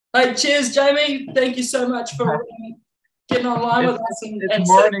Hey, cheers, Jamie. Thank you so much for getting online with It's us it's and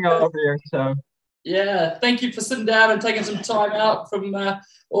morning over here, so yeah, thank you for sitting down and taking some time out from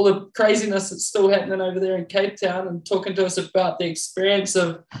all the craziness that's still happening over there in Cape Town and talking to us about the experience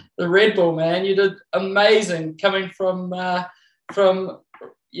of the Red Bull, man. You did amazing coming from not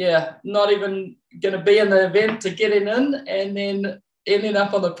even going to be in the event to getting in and then ending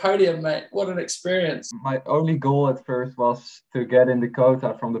up on the podium, mate. What an experience. my only goal at first was to get in the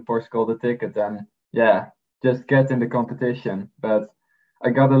KOTA from the Portugal the ticket and just get in the competition. But I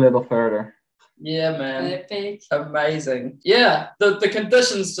got a little further. Yeah, man. Epic. Amazing. Yeah, the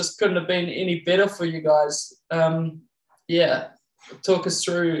conditions just couldn't have been any better for you guys. Talk us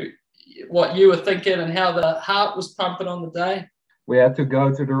through what you were thinking and how the heart was pumping on the day. We had to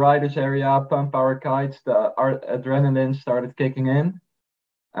go to the riders area, pump our kites. Our adrenaline started kicking in.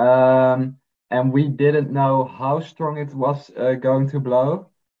 And we didn't know how strong it was going to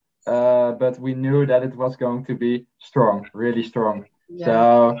blow. But we knew that it was going to be strong, really strong. Yeah.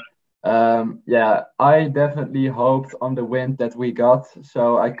 So I definitely hoped on the wind that we got,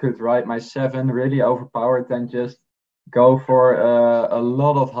 so I could ride my 7 really overpowered and just go for a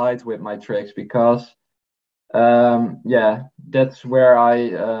lot of height with my tricks because that's where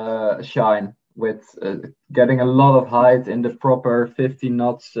I shine with getting a lot of height in the proper 50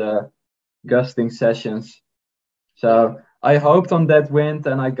 knots gusting sessions. So I hoped on that wind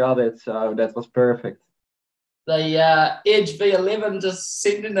and I got it, so that was perfect. The Edge V11 just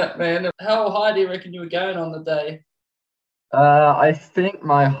sending it, man. How high do you reckon you were going on the day? I think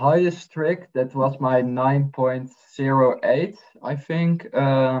my highest trick, that was my 9.08. I think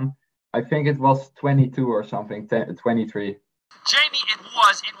it was 22 or something, 23. Jamie, it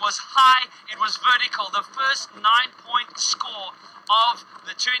was high, it was vertical. The first 9-point score of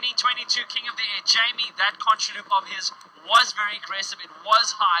the 2022 King of the Air. Jamie, that contra loop of his was very aggressive. It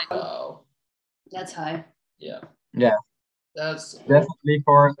was high. Oh, that's high. Yeah. That's definitely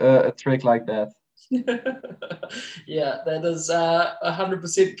for a trick like that. Yeah, that is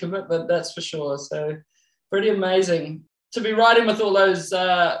 100% commitment, that's for sure. So pretty amazing to be riding with all those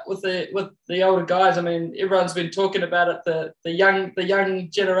with the older guys. I mean, everyone's been talking about it. The young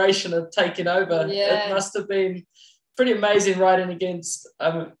generation have taken over. Yeah. It must have been pretty amazing riding against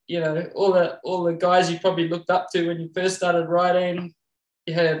all the guys you probably looked up to when you first started riding.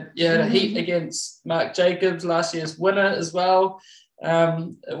 You had a heat against Mark Jacobs, last year's winner as well.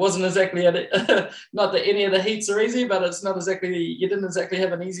 It wasn't exactly not that any of the heats are easy, but it's not exactly, you didn't exactly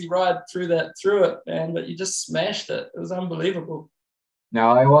have an easy ride through it, man. But you just smashed it. It was unbelievable.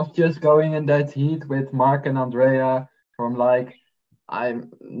 No, I was just going in that heat with Mark and Andrea from like, I'm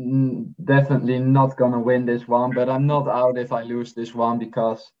definitely not gonna win this one, but I'm not out if I lose this one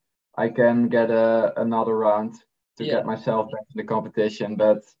because I can get another round to get myself back to the competition.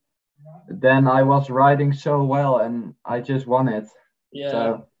 But then I was riding so well and I just won it. Yeah.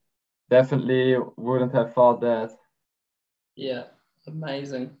 So definitely wouldn't have thought that. Yeah,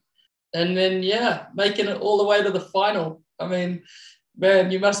 amazing. And then making it all the way to the final. I mean, man,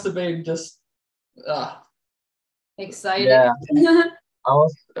 you must have been just excited. Yeah. I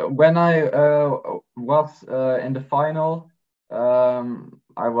was when I was in the final.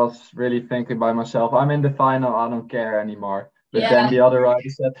 I was really thinking by myself, I'm in the final, I don't care anymore. But then the other rider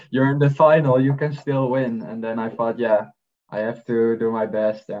said, you're in the final, you can still win. And then I thought, I have to do my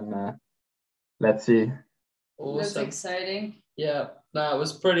best and let's see. Awesome. That's exciting. Yeah, no, it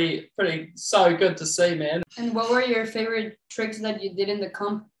was pretty so good to see, man. And what were your favorite tricks that you did in the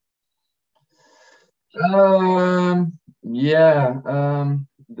comp? The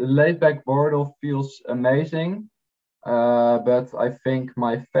laid back boardle feels amazing. But I think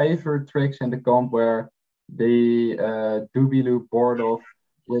my favorite tricks in the comp were the doobie loop board off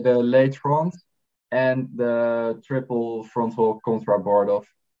with a late front and the triple frontal contra board off.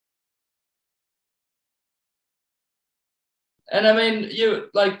 And I mean,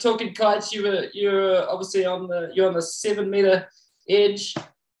 you like talking kites. You're obviously on the 7 meter edge,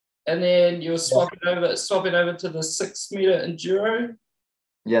 and then you're swapping over to the 6 meter enduro.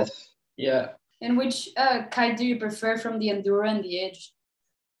 Yes. Yeah. And which kite do you prefer from the enduro and the edge,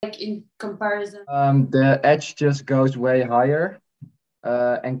 like in comparison? The edge just goes way higher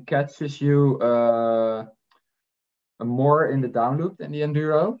and catches you more in the down loop than the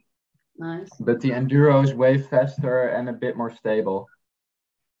enduro. Nice. But the enduro is way faster and a bit more stable.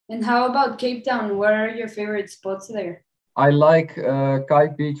 And how about Cape Town? What are your favorite spots there? I like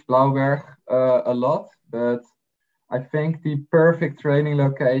Kite Beach, Blauberg a lot, but I think the perfect training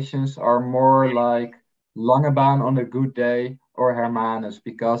locations are more like Langebaan on a good day or Hermanus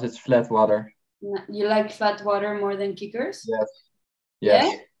because it's flat water. You like flat water more than kickers? Yes.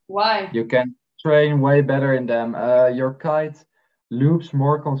 Yeah? Why? You can train way better in them. Your kite loops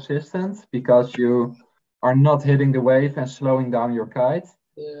more consistent because you are not hitting the wave and slowing down your kite.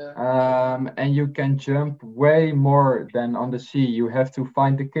 Yeah. And you can jump way more than on the sea. You have to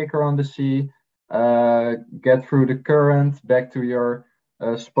find the kicker on the sea, get through the current, back to your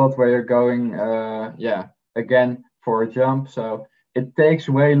spot where you're going, again for a jump. So it takes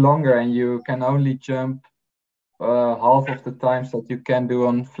way longer, and you can only jump half of the times that you can do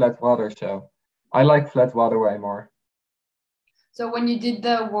on flat water. So I like flat water way more. So when you did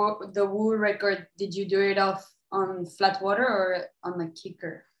the world record, did you do it on flat water or on the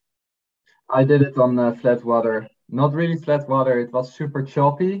kicker? I did it on flat water. Not really flat water. It was super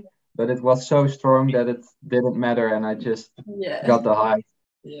choppy, but it was so strong that it didn't matter, and I just got the height.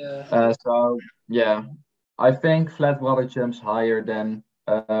 Yeah. So yeah, I think flat water jumps higher than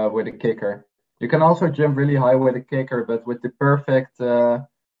with a kicker. You can also jump really high with a kicker, but with the perfect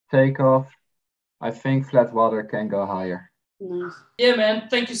takeoff, I think flat water can go higher. Nice. Yeah, man.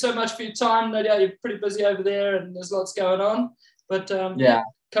 Thank you so much for your time. No doubt you're pretty busy over there, and there's lots going on. But Yeah.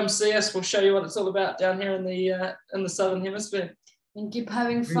 come see us. We'll show you what it's all about down here in the Southern Hemisphere. And keep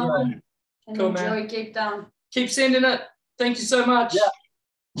having fun and Cool, enjoy man. Cape Town. Keep sending it. Thank you so much. Yeah.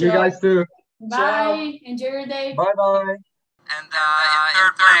 You Ciao. guys too. Bye. Enjoy your day. Bye bye. And in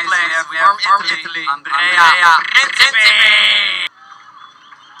third place, we have from Italy, Andrea Principe.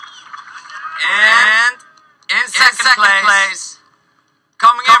 And in second place,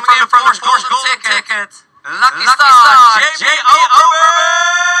 coming in from the golden ticket, Lucky Star, J.O.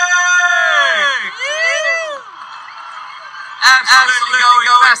 Absolutely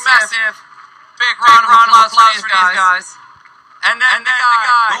going massive. Big round of applause for these guys. And then the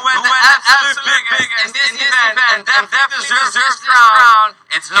guy who went the absolute biggest in this event and definitely deserves this crown,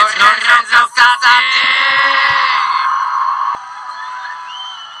 it's Lorenzo Casati!